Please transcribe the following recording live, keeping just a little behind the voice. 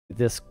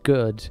this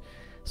good,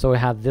 so we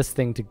have this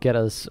thing to get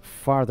us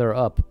farther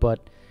up,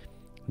 but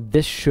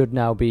this should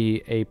now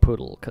be a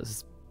poodle,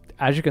 because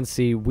as you can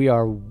see, we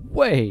are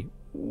way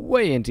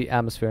into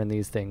atmosphere in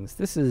these things.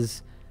 This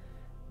is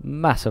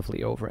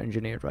massively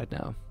over-engineered right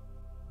now.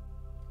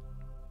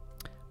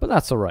 But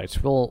that's alright,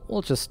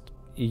 we'll just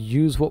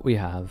use what we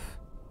have.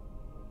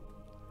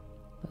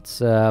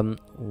 Let's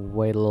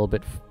wait a little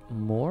bit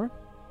more.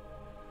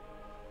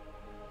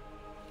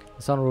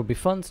 This honor will be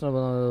fun. It's not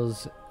one of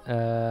those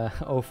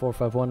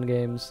 0451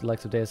 games,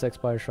 likes of Deus Ex,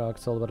 Bioshock.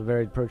 It's all about a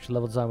varied approach to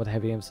level design with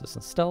heavy emphasis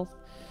on stealth.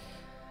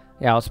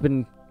 Yeah, what's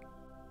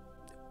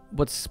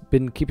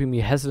been keeping me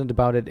hesitant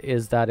about it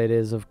is that it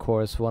is, of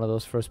course, one of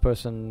those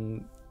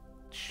first-person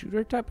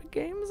shooter type of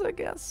games, I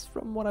guess,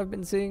 from what I've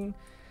been seeing.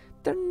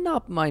 They're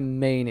not my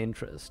main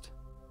interest.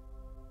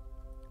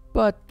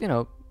 But, you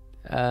know,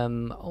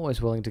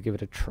 always willing to give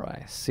it a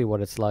try, see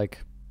what it's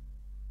like.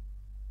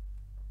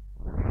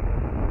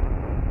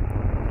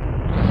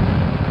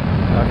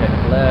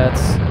 Okay,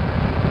 let's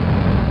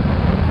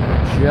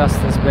adjust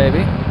this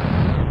baby.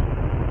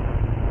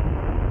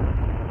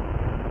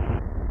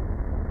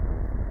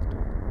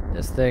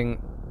 This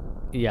thing,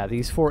 yeah,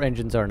 these 4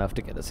 engines are enough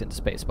to get us into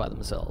space by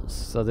themselves.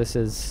 So this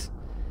is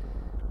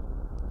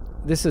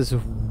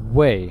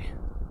way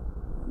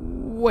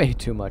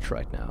too much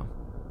right now.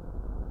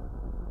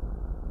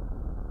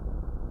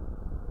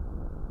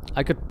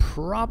 I could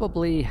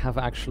probably have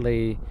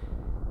actually,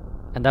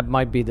 and that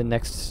might be the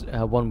next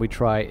one we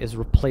try, is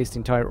replace the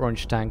entire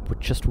orange tank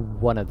with just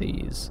one of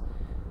these.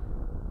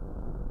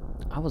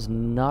 I was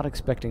not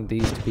expecting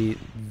these to be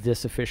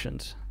this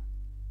efficient,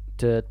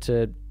 to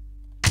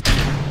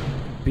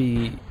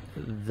be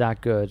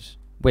that good.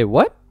 Wait,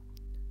 what?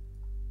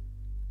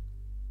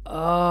 How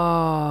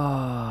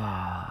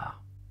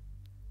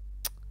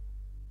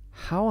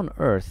on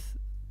earth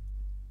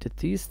did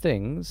these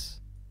things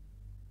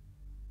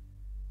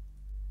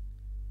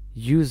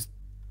use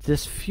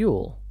this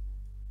fuel?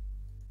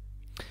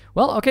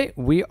 Well, okay,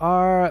 we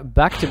are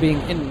back to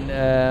being in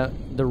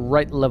the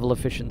right level of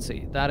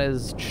efficiency. That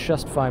is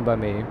just fine by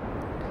me.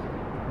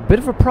 Bit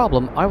of a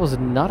problem, I was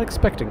not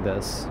expecting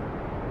this.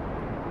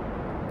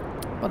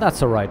 But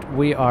that's alright,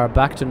 we are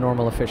back to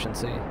normal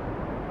efficiency.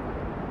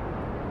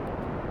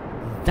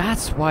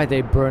 That's why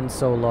they burned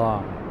so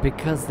long,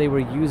 because they were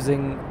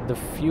using the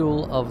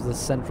fuel of the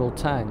central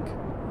tank.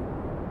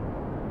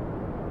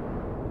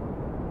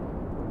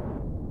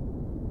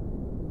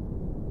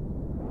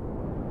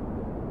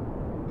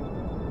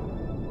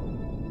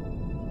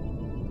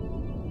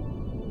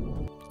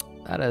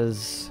 That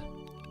is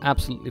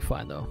absolutely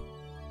fine, though.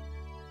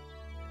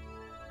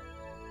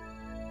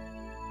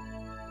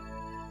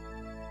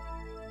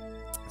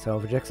 So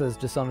Verjex says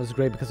Dishonored is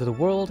great because of the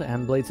world,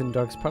 and Blades in the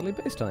Dark is partly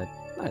based on it.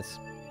 Nice.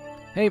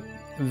 Hey,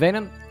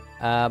 Venom,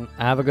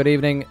 have a good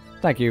evening.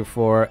 Thank you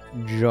for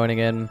joining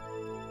in.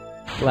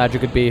 Glad you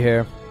could be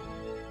here.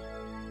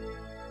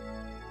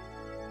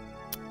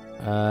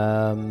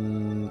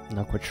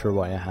 Not quite sure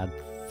why I had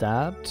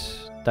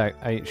that.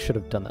 I should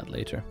have done that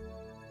later.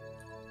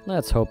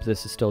 Let's hope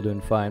this is still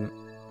doing fine.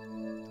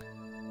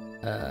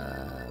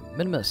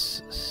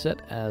 Minimus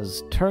set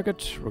as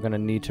target. We're gonna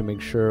need to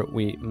make sure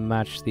we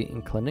match the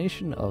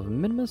inclination of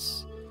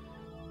Minimus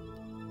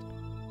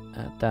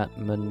at that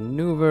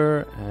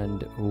maneuver,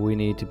 and we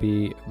need to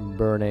be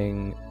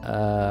burning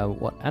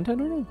what,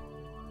 anti-normal?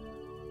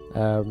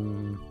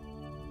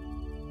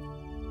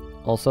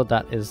 Also,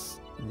 that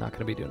is not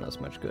gonna be doing us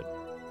much good.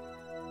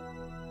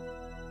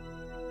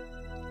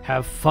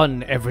 Have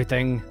fun,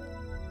 everything.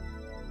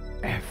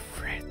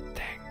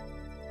 Everything.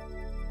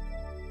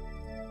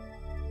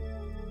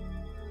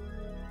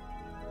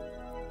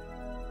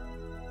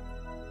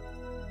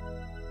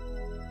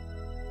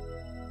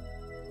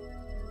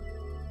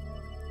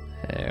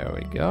 There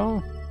we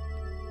go.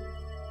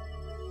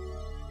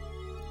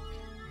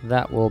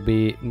 That will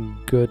be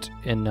good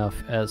enough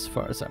as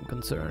far as I'm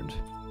concerned.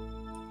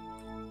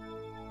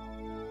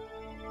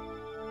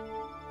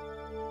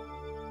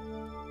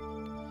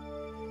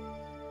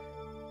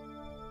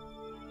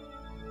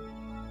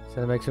 So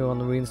that makes me want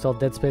to reinstall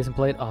Dead Space and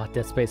play it. Oh,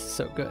 Dead Space is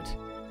so good.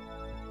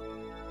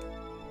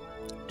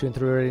 2 and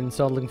 3 already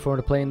installed, looking forward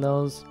to playing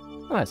those.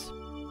 Nice.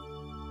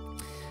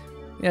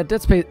 Yeah,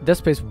 Dead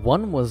Space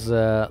 1 was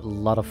a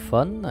lot of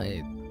fun.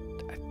 I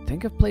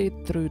think I've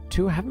played through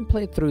 2. I haven't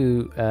played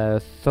through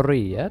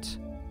 3 yet.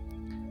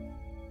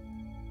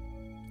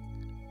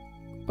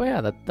 But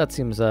yeah, that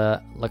seems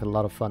like a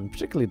lot of fun,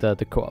 particularly the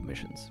co-op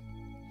missions.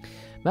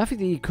 Maffy,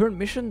 the current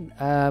mission,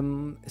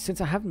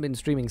 since I haven't been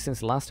streaming since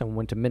the last time we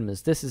went to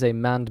Minimus, this is a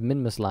manned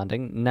Minimus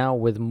landing, now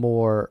with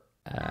more,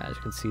 as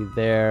you can see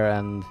there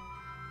and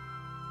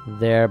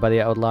there by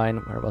the outline,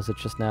 where was it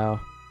just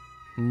now?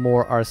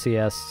 More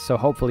RCS, so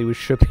hopefully we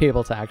should be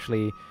able to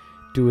actually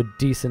do a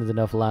decent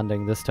enough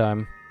landing this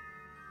time.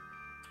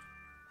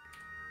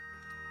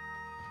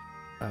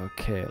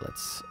 Okay,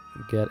 let's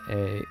get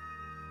a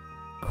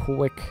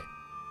quick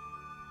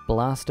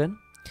blast in.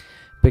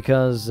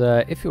 Because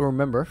if you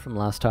remember from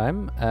last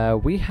time,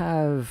 we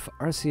have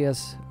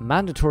RCS,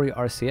 mandatory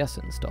RCS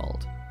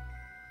installed.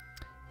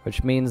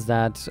 which means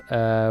that,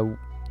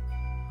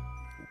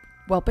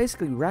 well,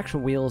 basically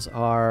reaction wheels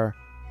are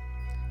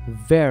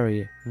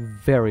very,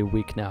 very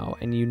weak now,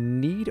 and you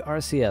need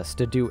RCS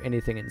to do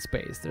anything in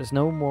space. There's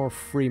no more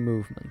free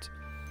movement.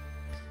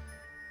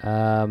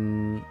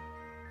 And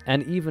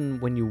even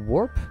when you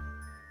warp,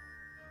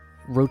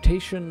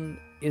 rotation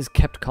is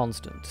kept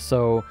constant,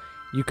 so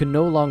you can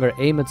no longer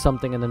aim at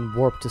something and then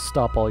warp to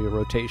stop all your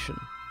rotation.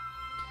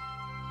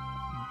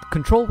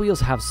 Control wheels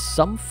have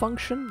some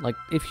function, like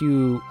if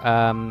you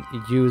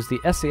use the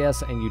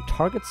SAS and you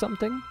target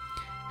something,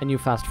 and you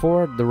fast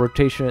forward, the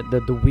rotation,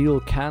 the wheel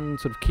can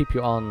sort of keep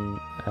you on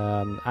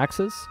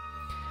axis.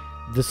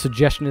 The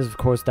suggestion is, of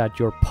course, that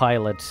your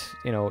pilot,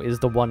 you know, is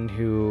the one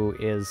who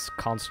is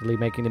constantly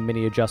making the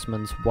mini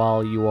adjustments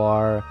while you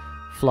are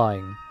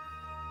flying.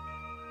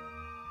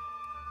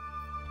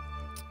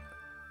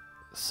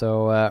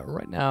 So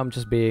right now I'm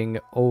just being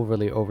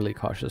overly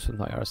cautious with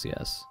my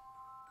RCS.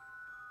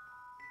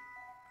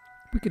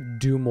 We could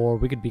do more,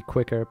 we could be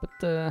quicker, but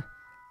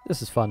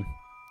this is fun.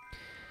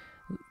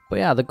 But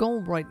yeah, the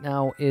goal right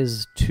now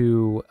is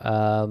to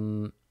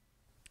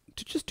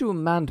just do a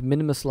manned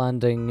Minimus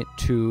landing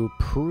to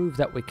prove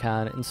that we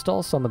can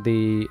install some of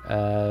the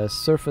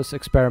surface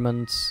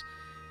experiments,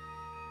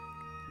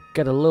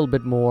 get a little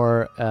bit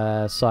more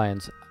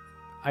science.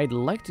 I'd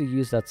like to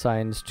use that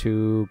science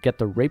to get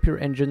the Rapier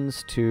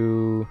engines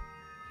to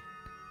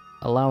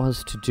allow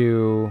us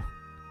to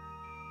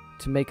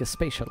make a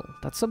space shuttle.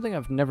 That's something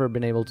I've never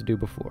been able to do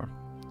before.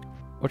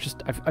 Or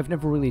just, I've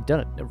never really done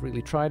it, never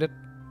really tried it.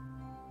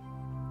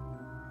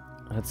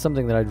 And it's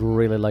something that I'd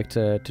really like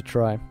to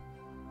try.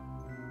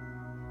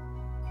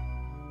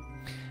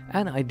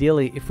 And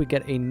ideally, if we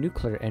get a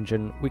nuclear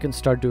engine, we can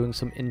start doing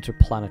some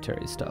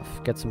interplanetary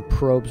stuff. Get some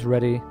probes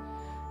ready,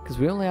 because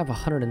we only have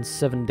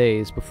 107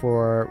 days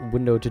before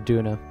window to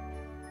Duna.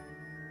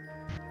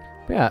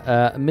 But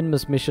yeah, a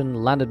Minimus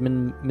mission, landed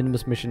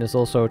Minimus mission is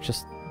also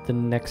just the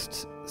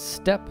next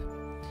step.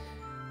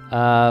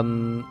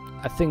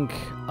 I think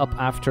up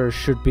after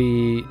should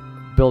be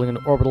building an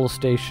orbital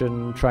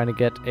station, trying to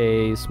get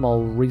a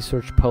small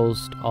research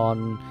post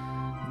on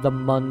the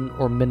Mun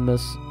or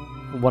Minimus,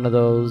 one of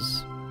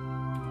those.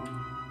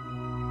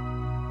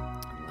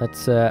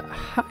 Let's,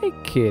 hi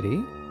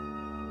kitty.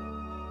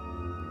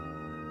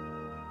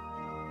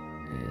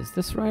 Is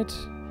this right?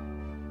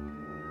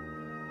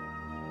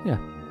 Yeah.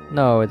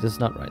 No, it is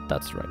not right.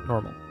 That's right.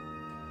 Normal.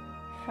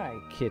 Hi,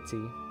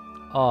 kitty.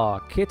 Aw,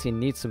 kitty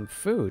needs some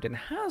food and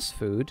has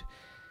food.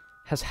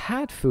 Has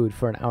had food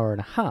for an hour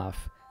and a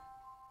half,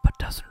 but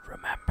doesn't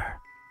remember.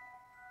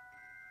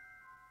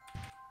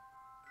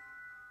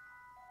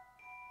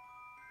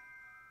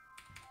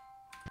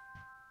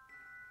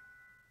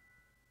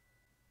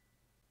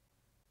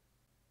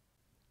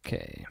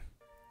 Okay.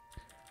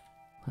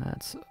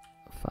 Let's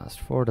fast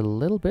forward a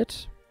little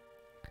bit.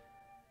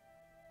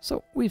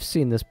 So we've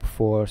seen this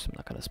before, so I'm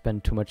not going to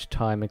spend too much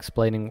time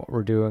explaining what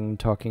we're doing,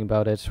 talking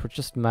about it. We're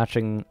just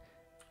matching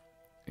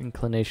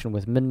inclination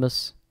with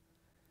Minimus.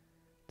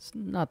 It's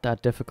not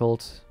that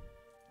difficult.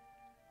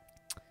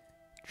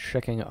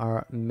 Checking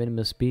our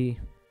Minimus B.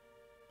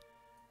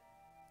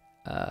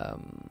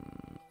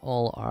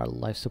 All our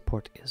life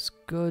support is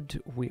good.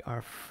 We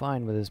are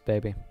fine with this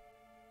baby.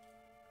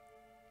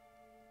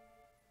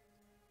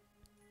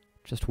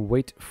 Just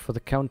wait for the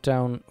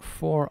countdown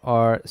for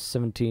our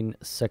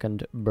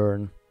 17-second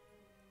burn.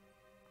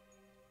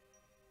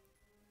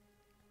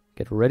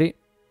 Get ready.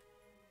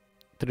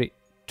 3,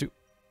 2,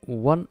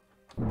 1,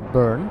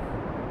 burn.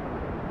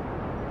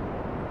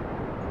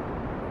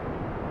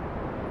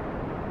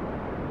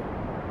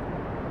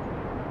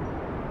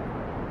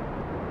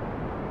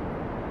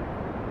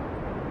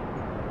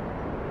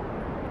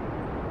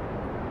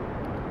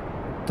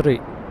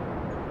 Three,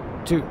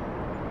 2,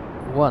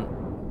 1.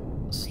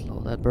 Slow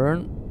that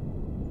burn.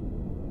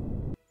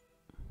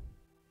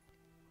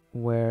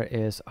 Where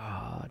is...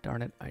 Ah,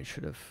 darn it. I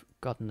should have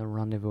gotten the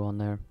rendezvous on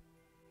there.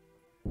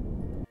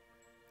 I'm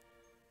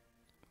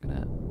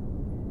gonna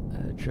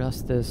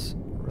adjust this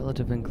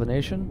relative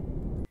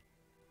inclination.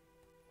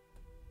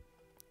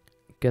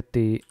 Get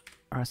the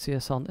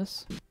RCS on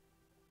this.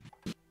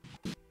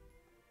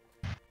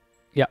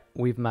 Yeah,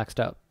 we've maxed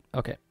out.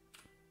 Okay.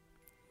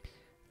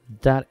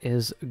 That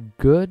is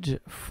good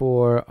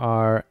for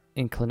our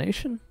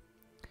inclination.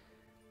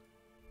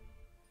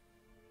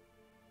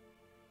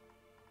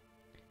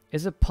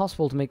 Is it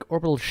possible to make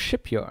orbital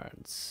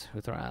shipyards?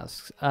 Huther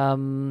asks.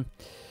 I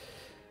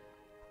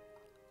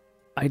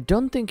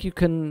don't think you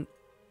can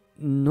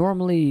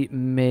normally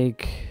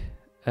make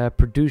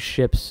produce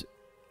ships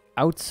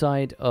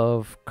outside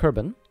of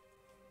Kerbal.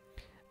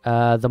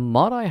 The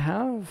mod I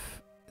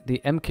have,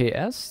 the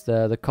MKS,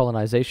 the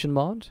colonization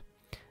mod,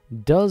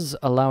 does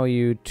allow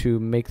you to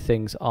make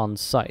things on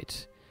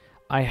site.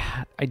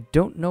 I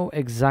don't know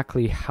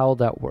exactly how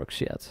that works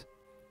yet.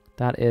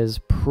 That is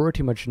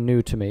pretty much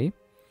new to me.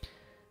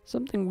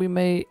 Something we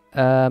may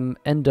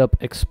end up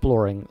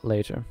exploring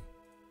later.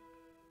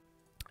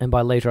 And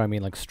by later I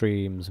mean like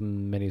streams,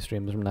 many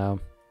streams from now.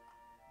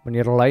 When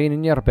you're lying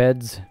in your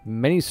beds,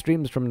 many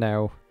streams from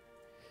now.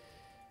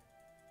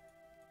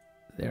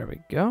 There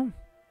we go.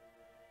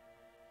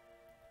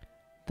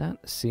 That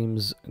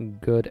seems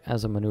good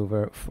as a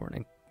maneuver for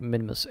an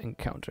Minimus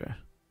encounter.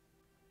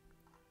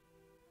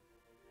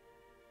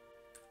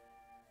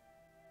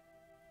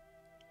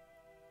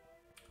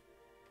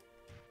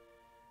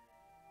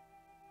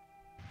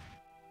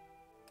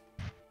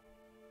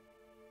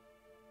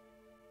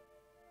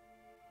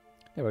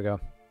 There we go.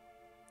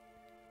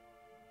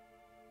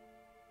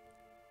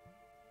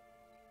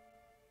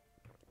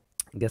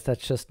 Guess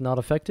that's just not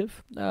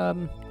effective.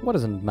 What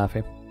isn't,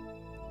 Maffy?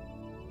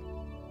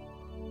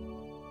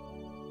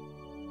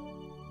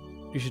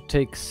 You should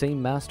take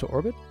same mass to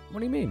orbit?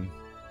 What do you mean?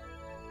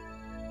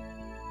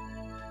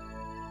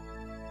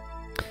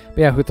 But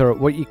yeah, Huthor,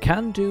 what you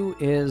can do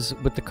is,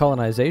 with the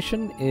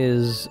colonization,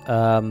 is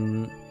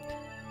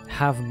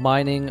have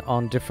mining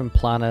on different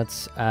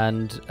planets,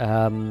 and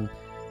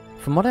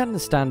from what I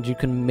understand, you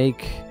can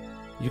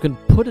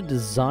put a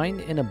design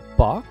in a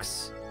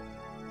box,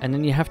 and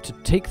then you have to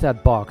take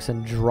that box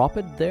and drop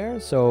it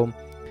there. So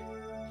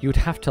you'd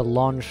have to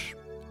launch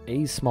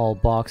a small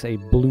box, a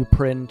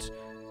blueprint,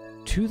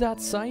 to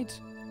that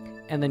site,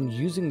 and then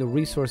using the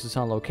resources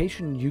on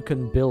location, you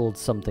can build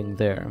something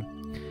there.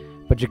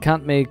 But you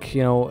can't make,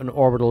 you know, an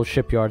orbital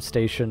shipyard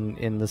station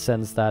in the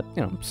sense that,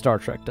 you know, Star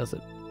Trek does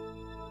it.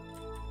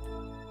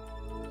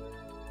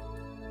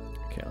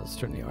 Okay, let's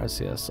turn the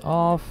RCS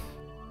off.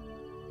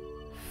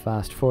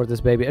 Fast forward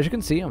this baby. As you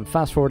can see, I'm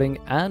fast forwarding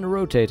and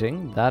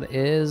rotating. That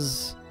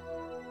is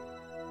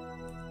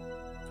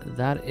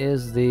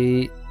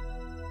the...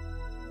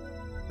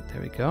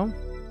 There we go.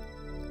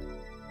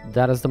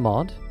 That is the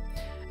mod.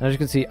 And as you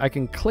can see, I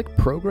can click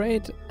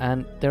prograde,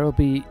 and there will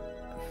be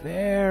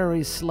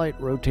very slight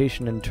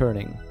rotation and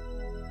turning.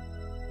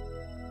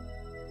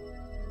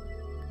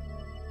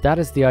 That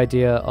is the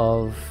idea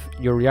of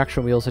your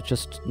reaction wheels are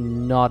just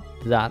not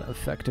that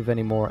effective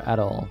anymore at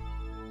all.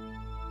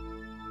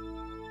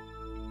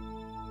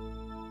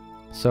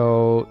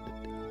 So,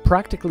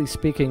 practically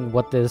speaking,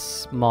 what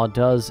this mod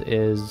does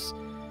is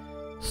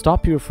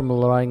stop you from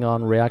relying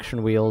on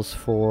reaction wheels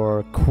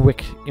for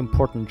quick,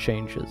 important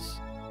changes.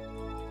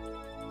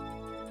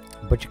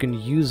 But you can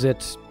use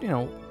it, you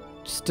know,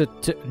 just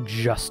to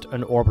adjust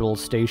an orbital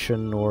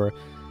station, or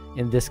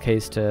in this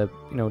case to,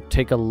 you know,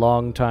 take a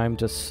long time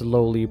to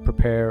slowly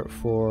prepare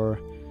for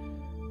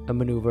a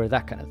maneuver,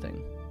 that kind of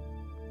thing.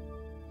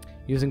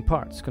 Using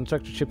parts.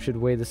 Constructed ship should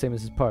weigh the same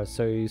as its parts,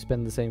 so you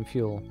spend the same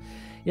fuel.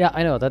 Yeah,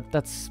 I know,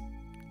 that's...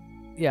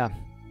 yeah.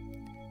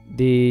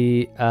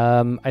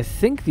 I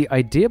think the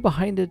idea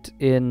behind it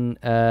in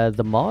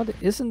the mod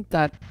isn't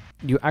that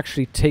you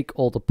actually take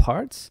all the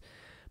parts,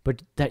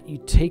 but that you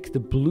take the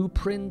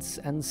blueprints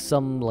and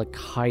some like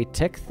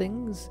high-tech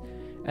things,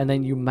 and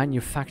then you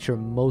manufacture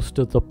most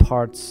of the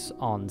parts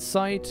on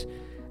site,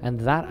 and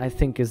that, I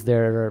think, is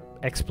their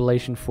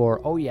explanation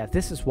for, oh yeah,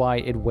 this is why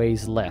it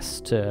weighs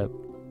less to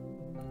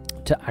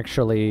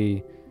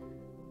actually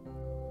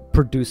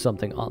produce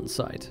something on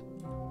site.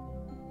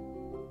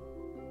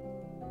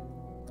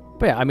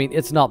 But yeah, I mean,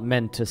 it's not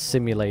meant to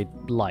simulate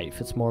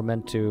life. It's more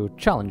meant to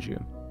challenge you.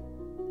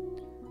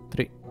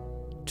 3,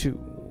 2,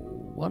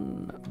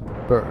 1,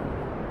 burn.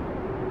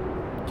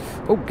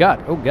 Oh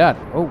god, oh god,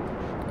 oh,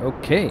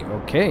 okay,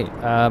 okay.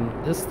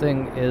 This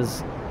thing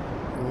is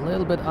a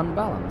little bit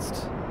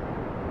unbalanced.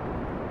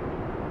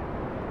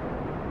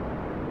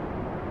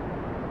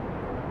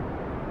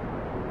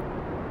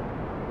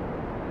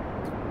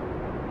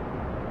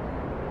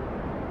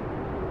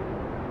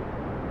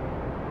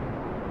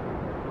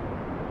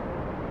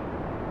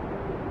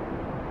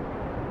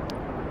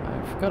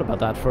 Forgot about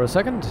that for a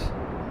second.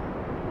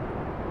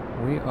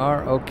 We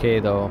are okay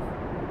though.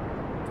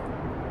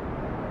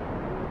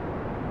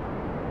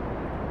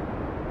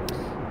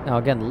 Now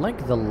again,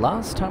 like the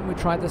last time we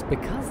tried this,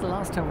 because the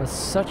last time was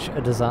such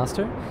a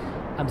disaster,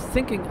 I'm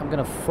thinking I'm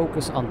gonna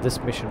focus on this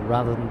mission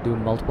rather than do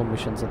multiple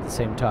missions at the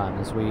same time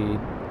as we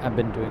have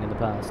been doing in the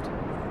past.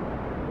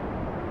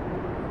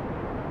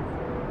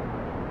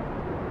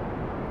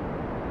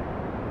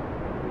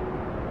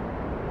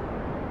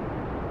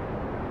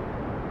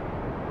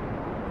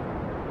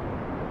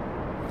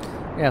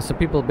 Yeah, so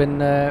people have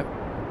been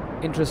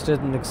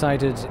interested and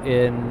excited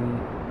in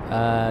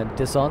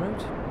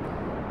Dishonored.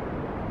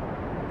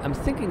 I'm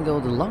thinking though,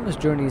 the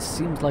Longest Journey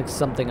seems like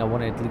something I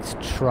want to at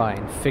least try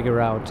and figure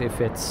out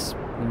if it's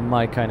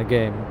my kind of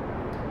game.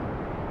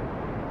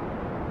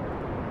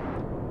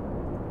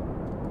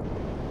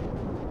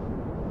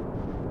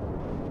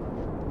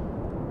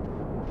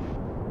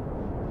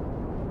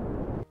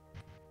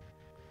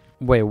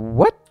 Wait,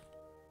 what?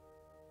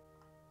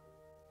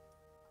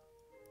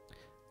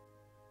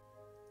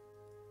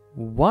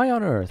 Why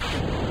on Earth?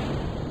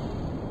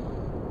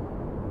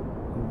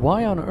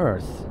 Why on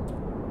Earth?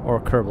 Or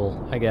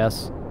Kerbal, I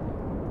guess.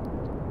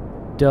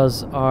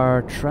 Does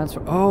our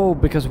transfer... Oh,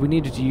 because we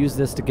needed to use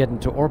this to get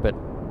into orbit.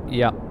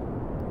 Yeah.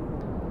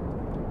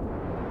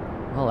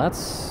 Well,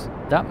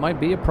 that might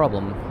be a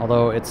problem.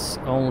 Although it's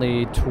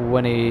only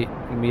 20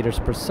 meters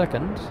per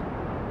second.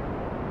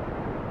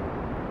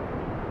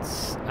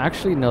 It's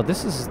Actually, no,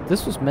 this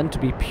was meant to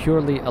be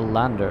purely a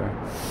lander.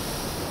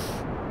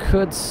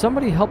 Could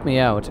somebody help me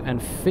out and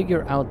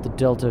figure out the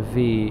delta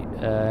V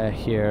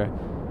here?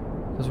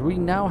 Because we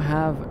now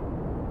have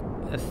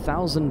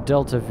 1,000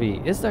 delta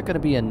V. Is that going to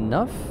be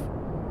enough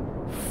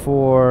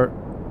for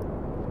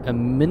a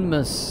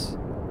minimus?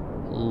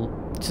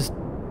 Just,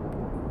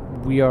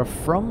 we are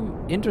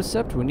from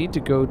intercept. We need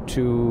to go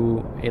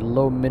to a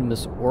low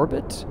minimus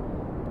orbit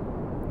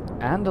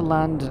and a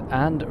land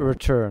and a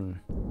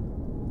return.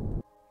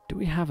 Do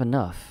we have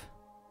enough?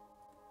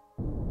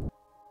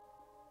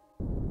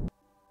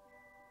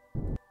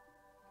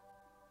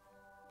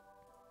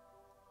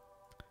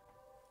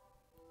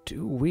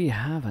 Do we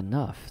have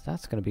enough?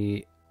 That's going to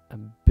be a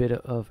bit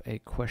of a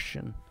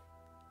question.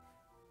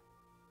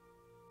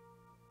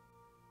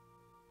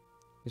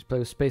 Just play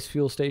with space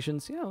fuel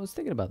stations? Yeah, I was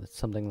thinking about it,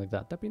 something like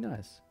that. That'd be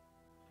nice.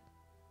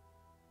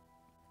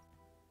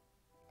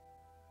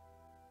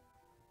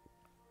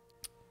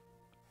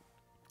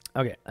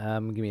 Okay,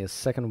 give me a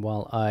second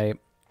while I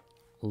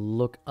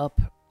look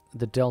up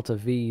the delta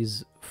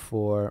V's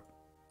for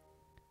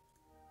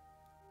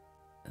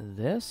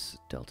this.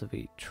 Delta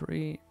V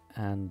tree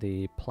and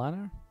the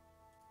planner.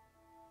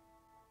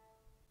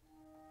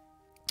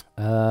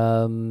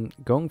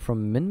 Going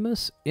from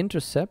minimus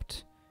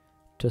intercept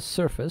to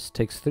surface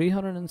takes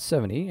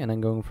 370, and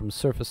then going from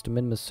surface to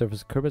minimus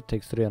surface Kerbal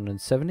takes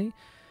 370,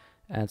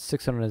 and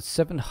 600 and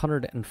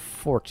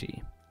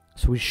 740.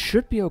 So we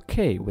should be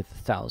okay with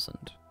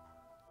 1,000.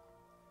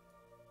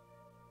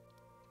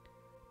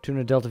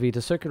 200 delta V to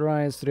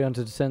circularize, 300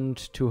 to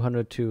descend,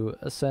 200 to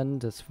ascend,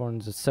 that's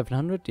 400 to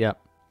 700, yeah.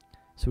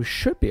 So we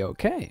should be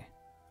okay.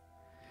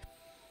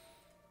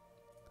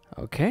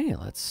 Okay,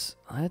 let's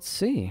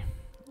see.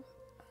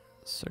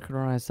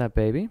 Circularize that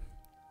baby.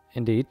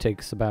 Indeed,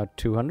 takes about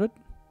 200.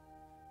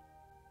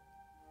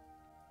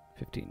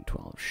 15,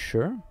 12,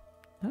 sure.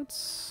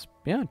 That's,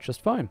 yeah,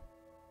 just fine.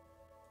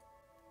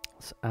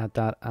 Let's add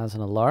that as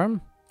an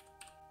alarm.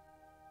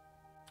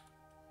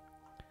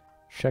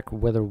 Check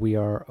whether we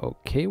are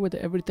okay with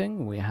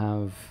everything. We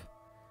have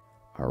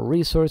our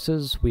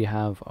resources. We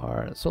have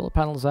our solar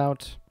panels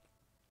out.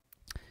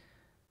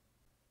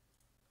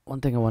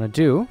 One thing I want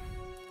to do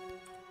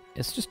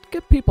is just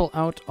get people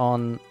out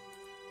on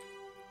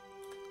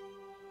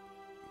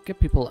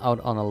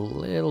a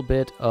little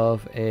bit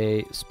of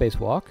a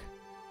spacewalk,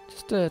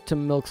 just to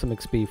milk some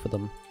XP for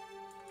them.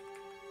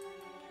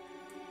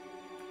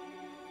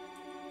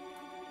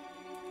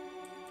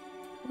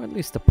 Or at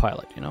least the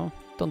pilot, you know?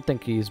 Don't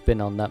think he's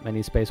been on that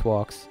many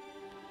spacewalks.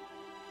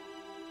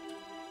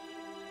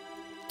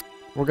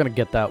 We're gonna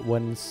get that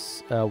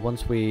once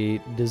we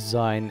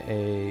design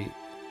a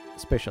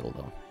space shuttle,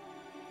 though.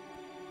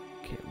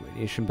 Okay,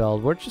 radiation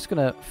belt. We're just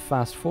gonna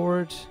fast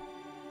forward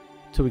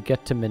till we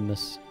get to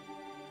Minmus.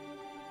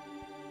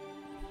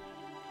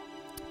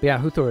 But yeah,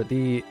 Huthor,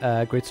 the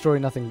great story,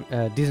 nothing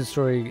decent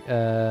story,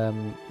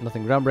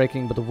 nothing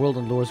groundbreaking, but the world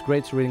and lore is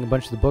great. So reading a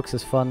bunch of the books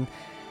is fun.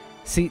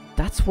 See,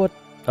 that's what.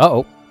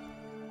 Uh-oh.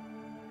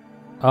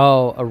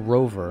 Oh, a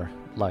rover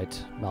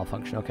light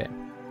malfunction. Okay.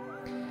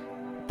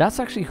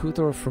 That's actually,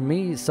 Huthor, for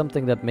me,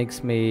 something that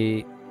makes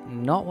me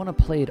not want to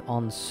play it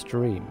on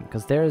stream,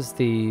 because there's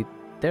the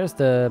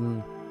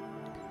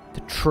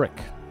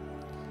trick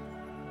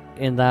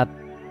in that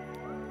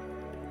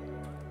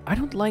I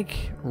don't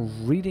like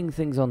reading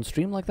things on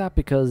stream like that,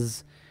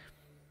 because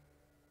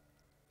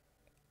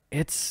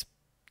it's,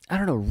 I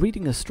don't know,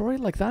 reading a story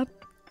like that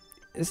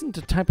isn't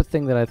the type of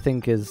thing that I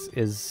think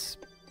is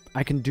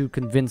I can do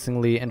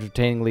convincingly,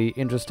 entertainingly,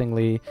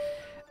 interestingly,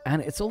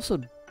 and it's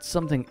also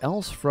something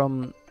else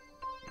from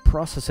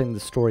processing the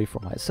story for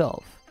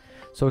myself.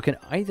 So I can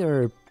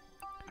either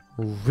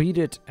read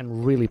it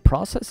and really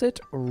process it,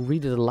 or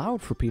read it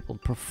aloud for people,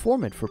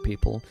 perform it for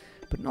people,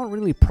 but not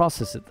really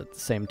process it at the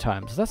same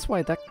time. So that's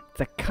why that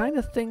kind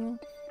of thing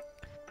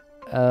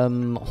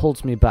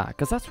holds me back.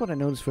 Because that's what I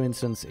noticed, for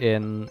instance,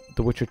 in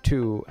The Witcher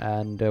 2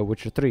 and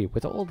Witcher 3,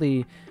 with all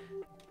the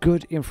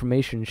good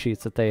information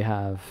sheets that they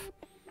have.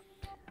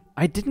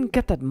 I didn't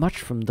get that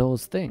much from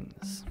those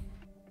things.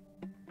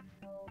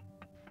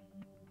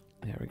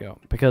 There we go.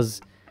 Because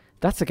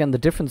that's, again, the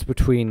difference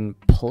between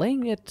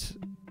playing it,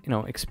 you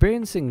know,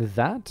 experiencing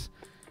that,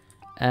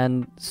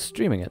 and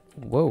streaming it.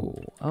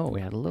 Whoa. Oh, we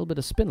had a little bit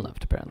of spin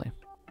left, apparently.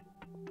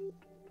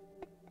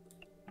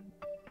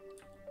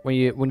 When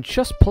you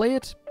just play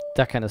it,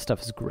 that kind of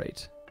stuff is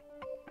great.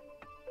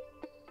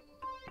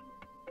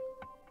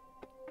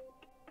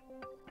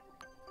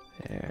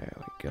 There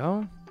we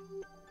go.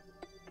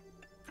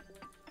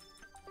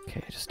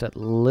 Okay, just a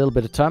little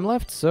bit of time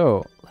left,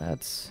 so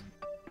let's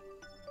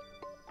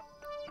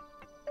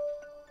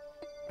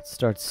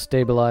start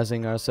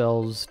stabilizing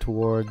ourselves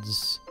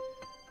towards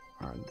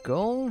our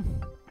goal.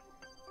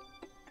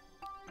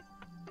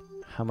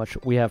 How much?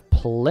 We have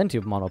plenty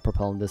of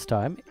monopropellant this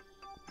time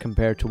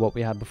compared to what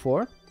we had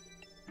before.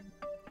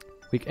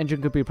 Weak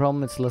engine could be a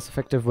problem. It's less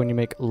effective when you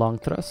make long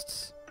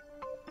thrusts.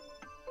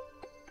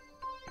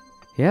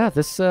 Yeah,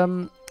 this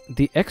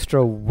the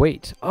extra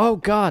weight. Oh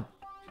god.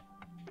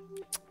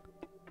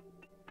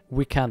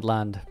 We can't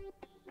land.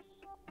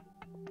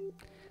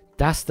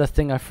 That's the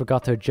thing I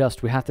forgot to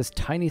adjust. We had this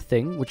tiny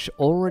thing which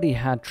already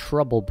had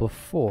trouble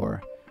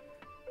before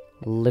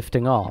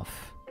lifting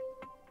off.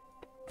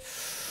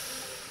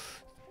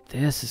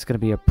 This is going to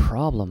be a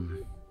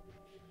problem.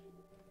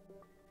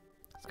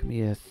 It's going to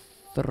be a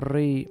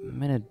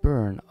 3-minute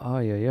burn.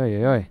 Oi, oi, oi,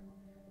 oi, oi.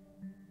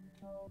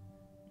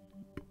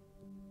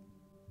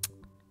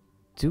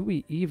 Do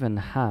we even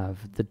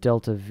have the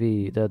delta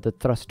V, the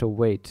thrust to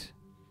weight?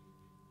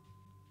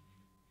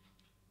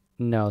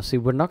 No, see,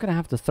 we're not going to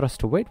have the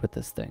thrust to weight with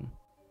this thing.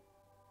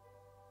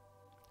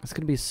 It's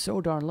going to be so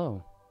darn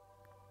low.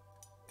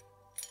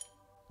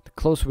 The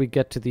closer we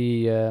get to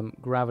the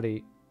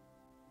gravity,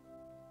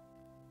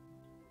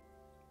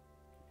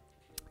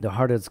 the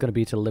harder it's going to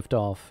be to lift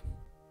off.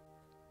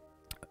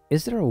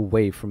 Is there a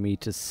way for me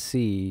to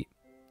see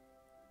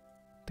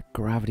the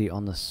gravity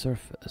on the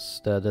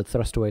surface? The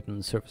thrust to weight on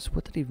the surface?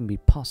 Would that even be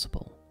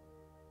possible?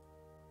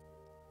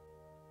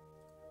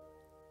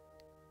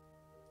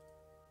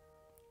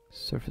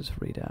 Surface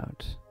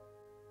readout.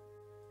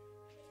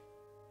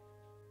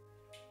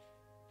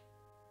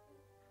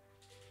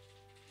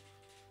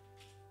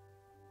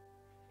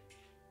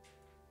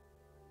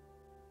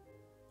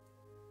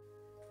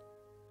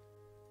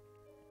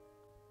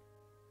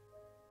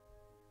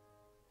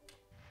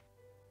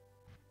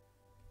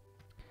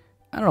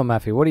 I don't know,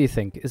 Maffy, what do you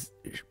think?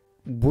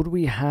 Would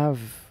we have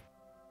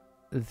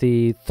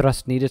the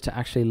thrust needed to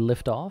actually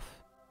lift off?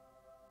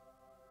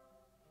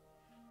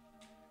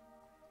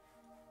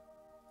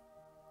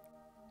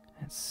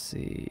 Let's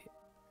see.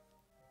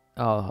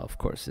 Oh, of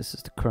course, this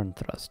is the current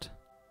thrust.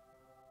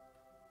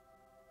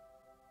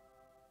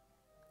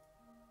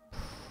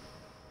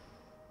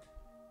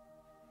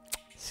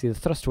 See, the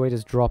thrust weight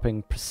is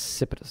dropping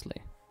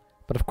precipitously.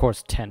 But of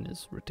course, 10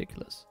 is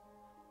ridiculous.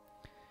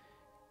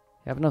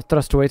 You have enough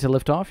thrust weight to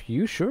lift off?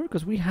 You sure?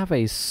 Because we have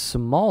a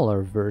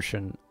smaller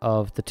version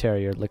of the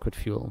Terrier liquid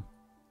fuel.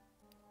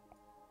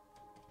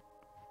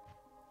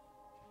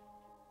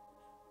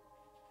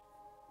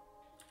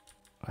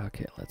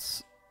 Okay,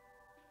 let's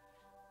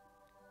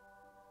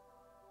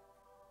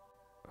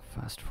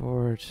fast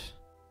forward.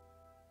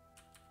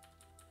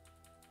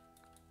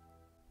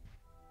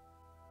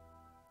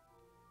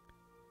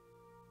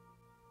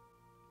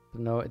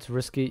 But no, it's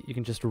risky. You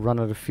can just run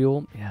out of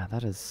fuel. Yeah,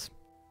 that is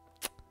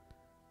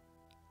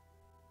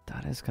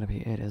going to be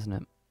it, isn't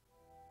it?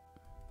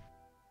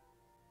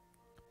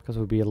 Because it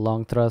would be a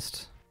long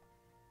thrust.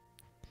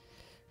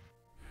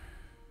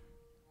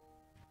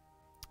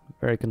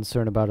 Very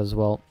concerned about as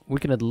well. We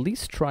can at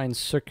least try and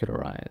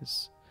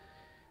circularize,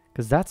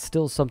 because that's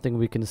still something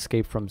we can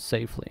escape from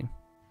safely.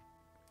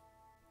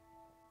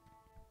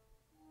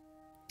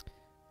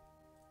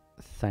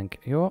 Thank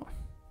you.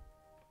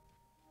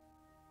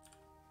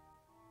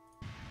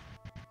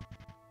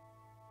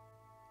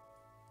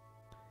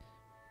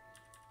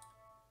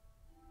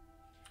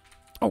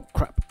 Oh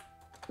crap.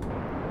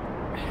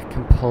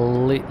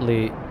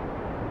 Completely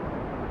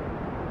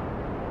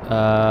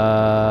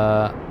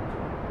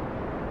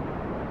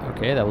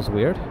okay, that was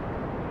weird.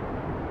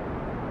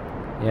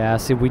 Yeah,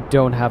 see, we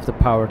don't have the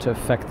power to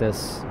affect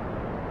this.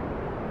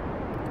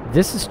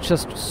 This is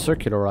just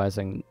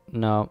circularizing.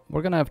 No,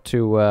 we're gonna have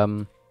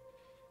to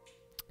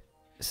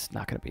this is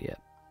not gonna be it.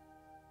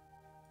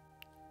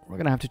 We're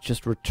gonna have to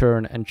just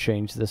return and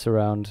change this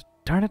around.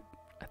 Darn it,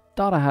 I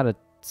thought I had it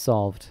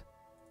solved.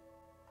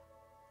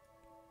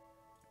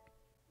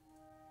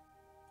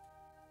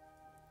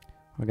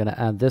 We're gonna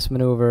add this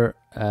maneuver,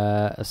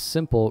 a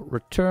simple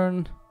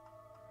return,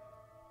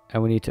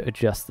 and we need to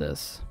adjust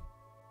this.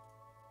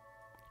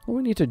 Well,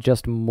 we need to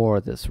adjust more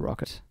of this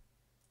rocket.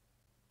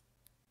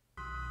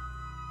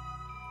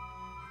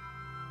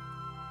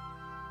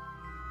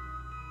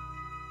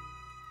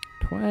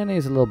 $20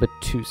 is a little bit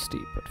too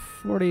steep, but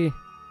 40.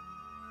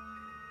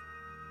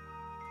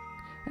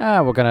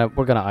 We're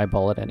gonna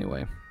eyeball it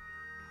anyway.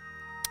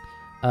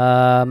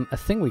 A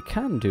thing we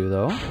can do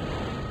though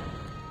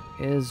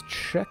is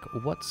check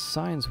what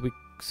signs we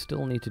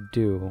still need to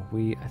do.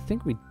 I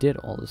think we did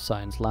all the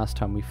signs last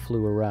time we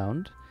flew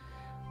around,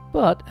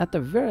 but at the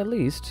very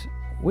least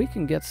we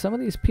can get some of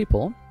these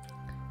people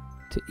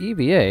to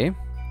EVA,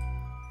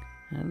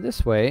 and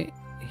this way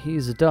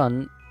he's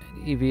done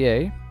an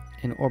EVA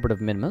in orbit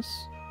of Minimus.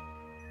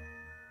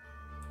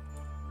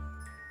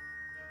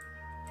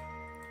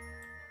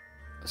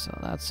 So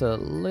that's a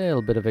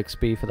little bit of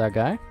XP for that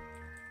guy.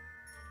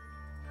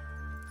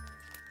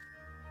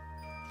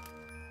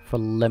 For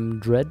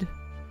Lemdred.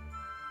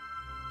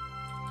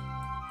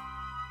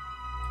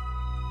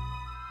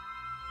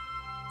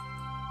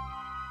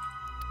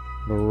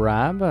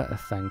 Grab,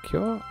 thank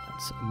you.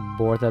 Let's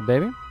board that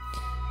baby.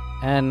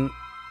 And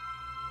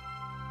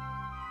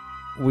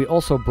we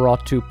also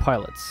brought 2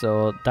 pilots,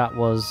 so that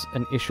was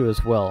an issue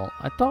as well.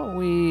 I thought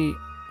we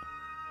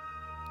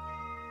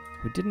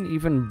didn't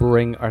even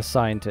bring our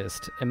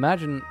scientist.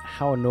 Imagine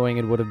how annoying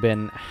it would have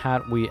been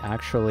had we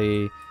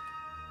actually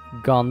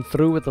gone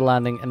through with the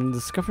landing and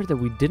discovered that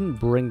we didn't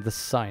bring the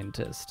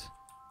scientist.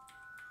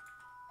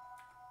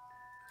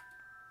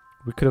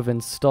 We could have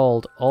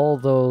installed all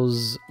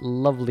those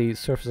lovely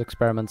surface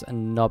experiments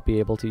and not be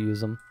able to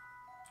use them.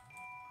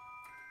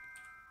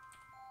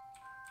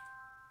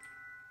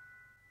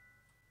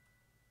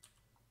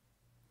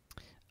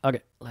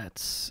 Okay,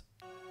 let's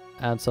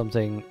add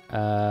something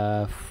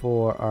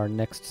for our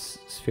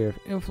next sphere of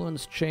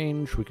influence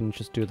change. We can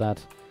just do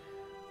that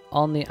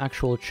on the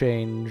actual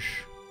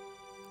change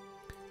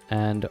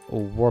and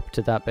warp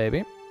to that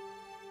baby.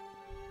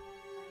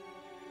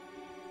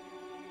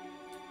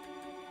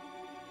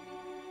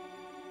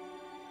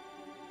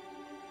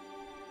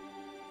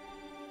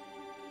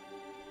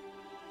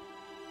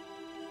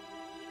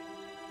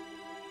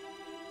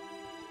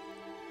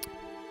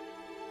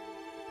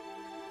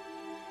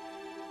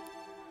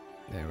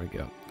 There we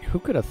go. Who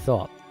could have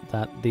thought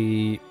that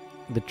the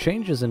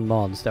changes in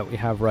mods that we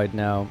have right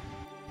now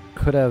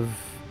could have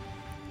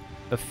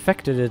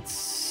affected it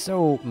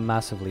so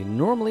massively?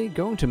 Normally,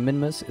 going to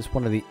Minmus is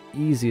one of the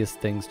easiest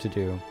things to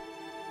do.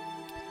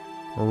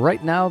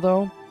 Right now,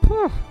 though,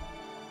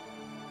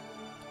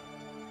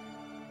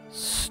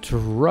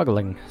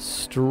 struggling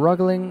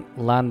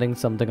landing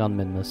something on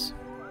Minmus.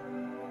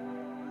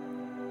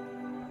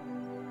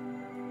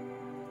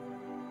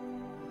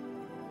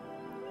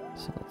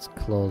 So let's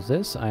close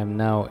this. I am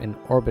now in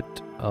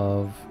orbit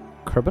of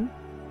Kerbal.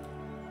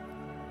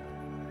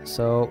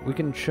 So we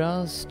can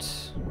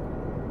just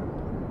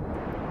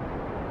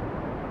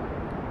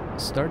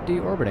start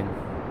deorbiting.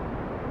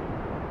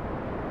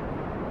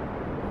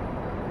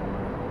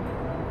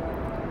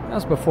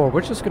 As before,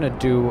 we're just going to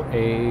do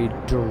a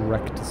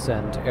direct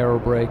descent,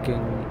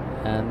 aerobraking,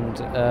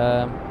 and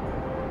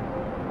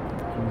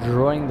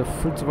enjoying the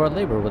fruits of our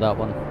labor with that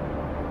one.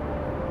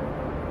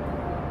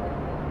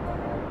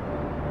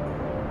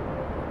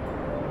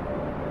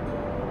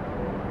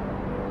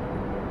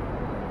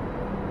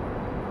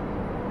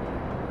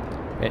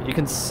 Yeah, you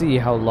can see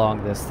how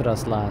long this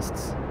thrust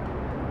lasts.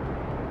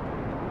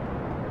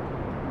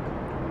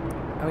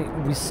 I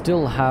mean, we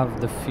still have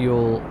the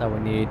fuel that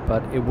we need,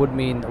 but it would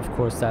mean, of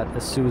course, that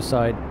a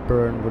suicide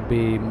burn would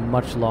be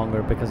much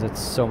longer because it's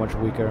so much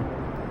weaker.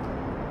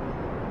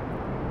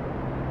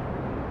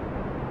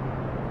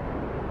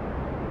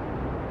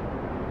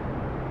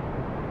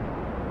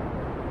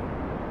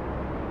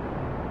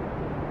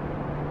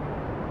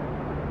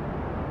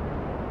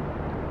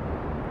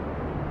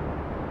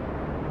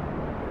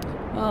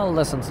 Well,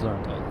 lessons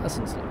learned, though.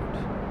 Lessons learned.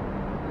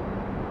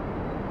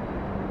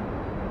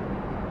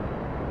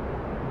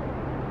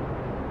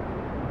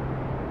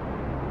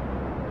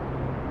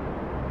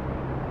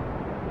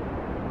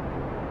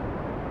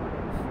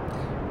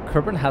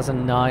 Kerbal has a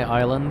Nye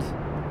island.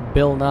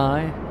 Bill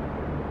Nye.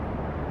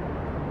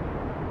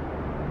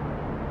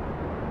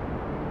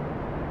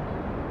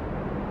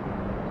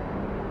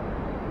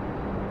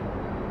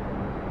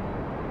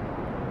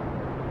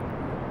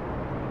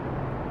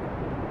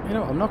 You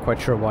know, I'm not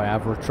quite sure why I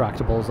have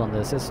retractables on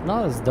this. It's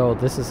not as though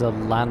this is a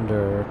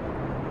lander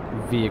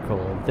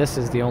vehicle. This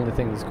is the only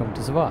thing that's going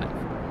to survive.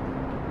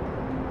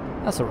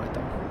 That's alright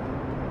though.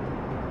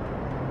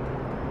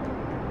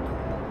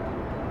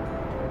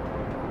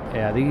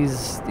 Yeah,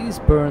 these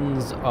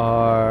burns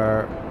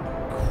are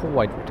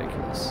quite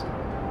ridiculous.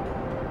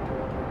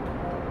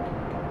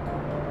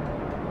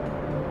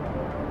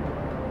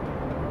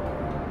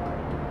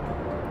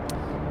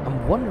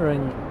 I'm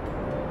wondering,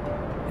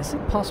 is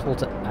it possible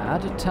to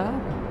add a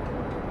tab?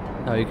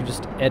 No, you can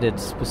just edit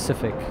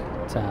specific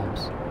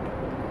tabs.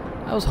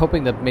 I was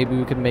hoping that maybe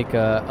we could make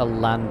a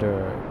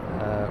lander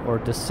or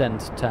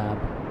descent tab.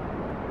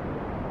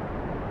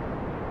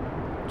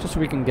 Just so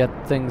we can get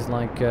things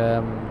like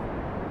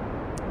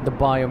the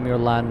biome you're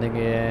landing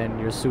in,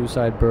 your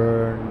suicide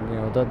burn, you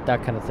know,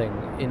 that kind of thing,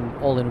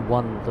 all in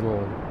one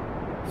little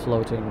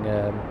floating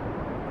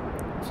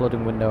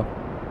window.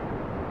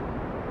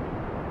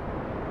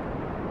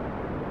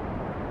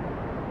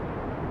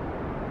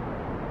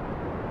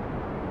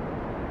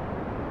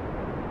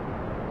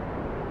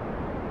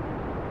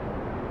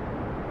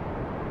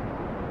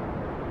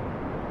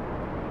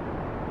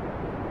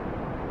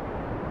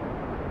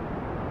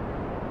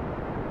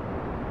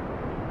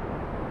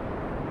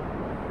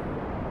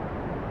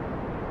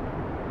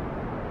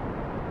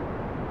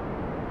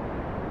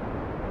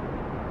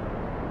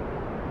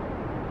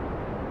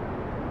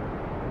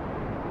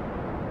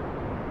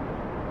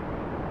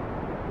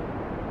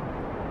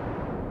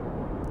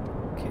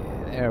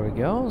 There we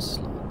go,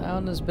 slow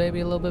down this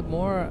baby a little bit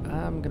more.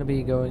 I'm gonna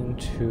be going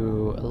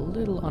to a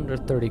little under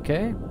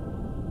 30k.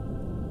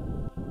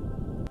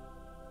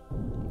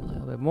 A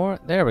little bit more,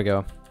 there we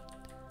go.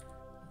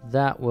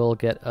 That will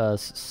get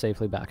us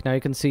safely back. Now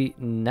you can see,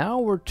 now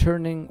we're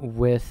turning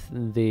with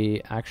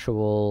the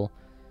actual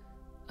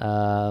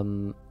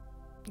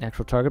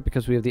target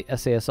because we have the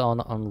SAS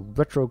on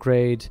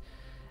retrograde,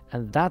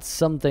 and that's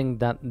something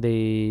that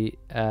the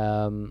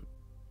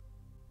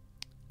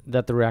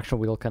reaction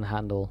wheel can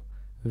handle.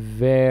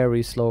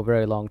 Very slow,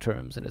 very long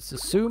terms, and it's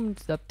assumed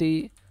that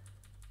the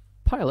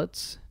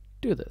pilots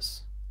do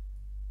this.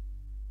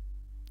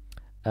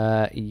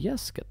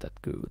 Yes, get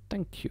that good,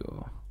 thank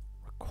you.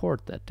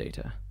 Record that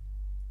data.